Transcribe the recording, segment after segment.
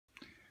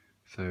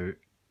So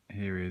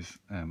here is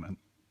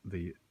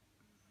the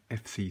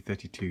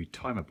FC-32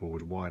 timer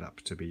board wired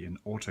up to be an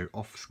auto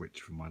off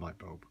switch for my light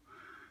bulb.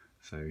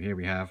 So here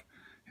we have,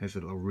 here's a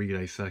little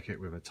relay circuit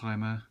with a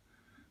timer.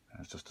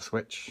 It's just a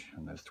switch,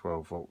 and there's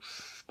 12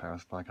 volts power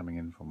supply coming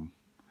in from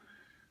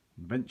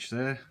the bench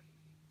there,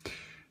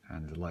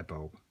 and there's a light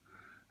bulb.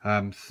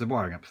 So the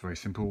wiring up is very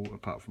simple,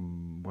 apart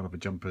from one of the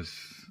jumpers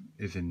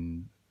is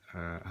in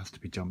has to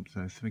be jumped.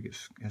 I think it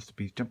has to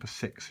be jumper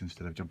 6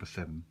 instead of jumper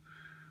 7,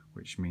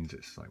 which means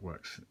it's like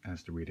works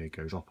as the relay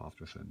goes off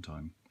after a certain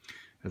time.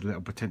 There's a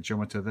little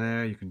potentiometer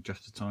there, you can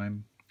adjust the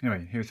time.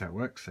 Anyway, here's how it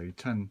works. So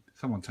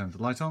someone turns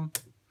the light on,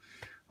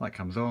 light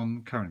comes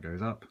on, current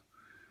goes up,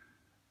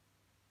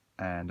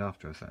 and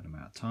after a certain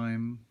amount of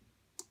time,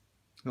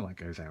 the light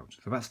goes out.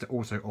 So that's the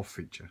auto off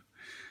feature.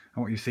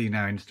 And what you see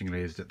now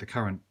interestingly is that the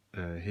current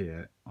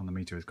here on the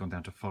meter has gone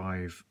down to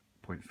 5.5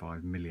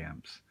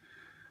 milliamps.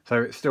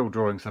 So it's still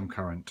drawing some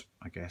current,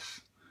 I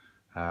guess.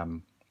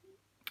 The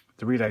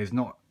relay is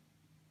not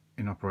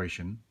in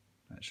operation.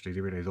 Actually,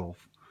 the relay is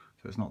off,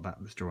 so it's not that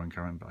that's drawing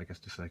current, but I guess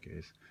the circuit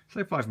is.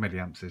 So 5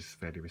 milliamps is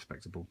fairly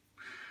respectable.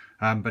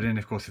 But then,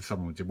 of course, if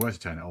someone were to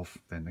turn it off,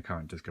 then the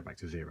current does go back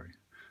to 0.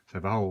 So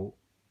the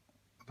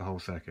whole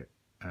circuit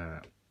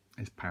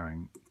is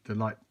powering the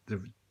light.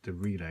 The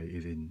relay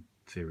is in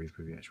series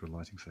with the actual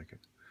lighting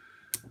circuit.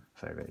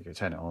 So there you go,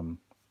 turn it on,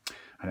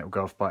 and it will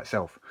go off by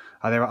itself.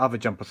 There are other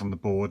jumpers on the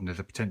board, and there's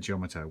a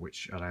potentiometer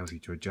which allows you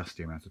to adjust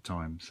the amount of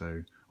time.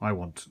 So I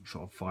want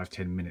sort of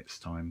 5-10 minutes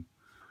time,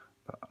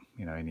 but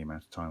you know, any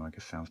amount of time I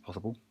guess sounds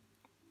possible.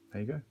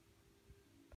 There you go.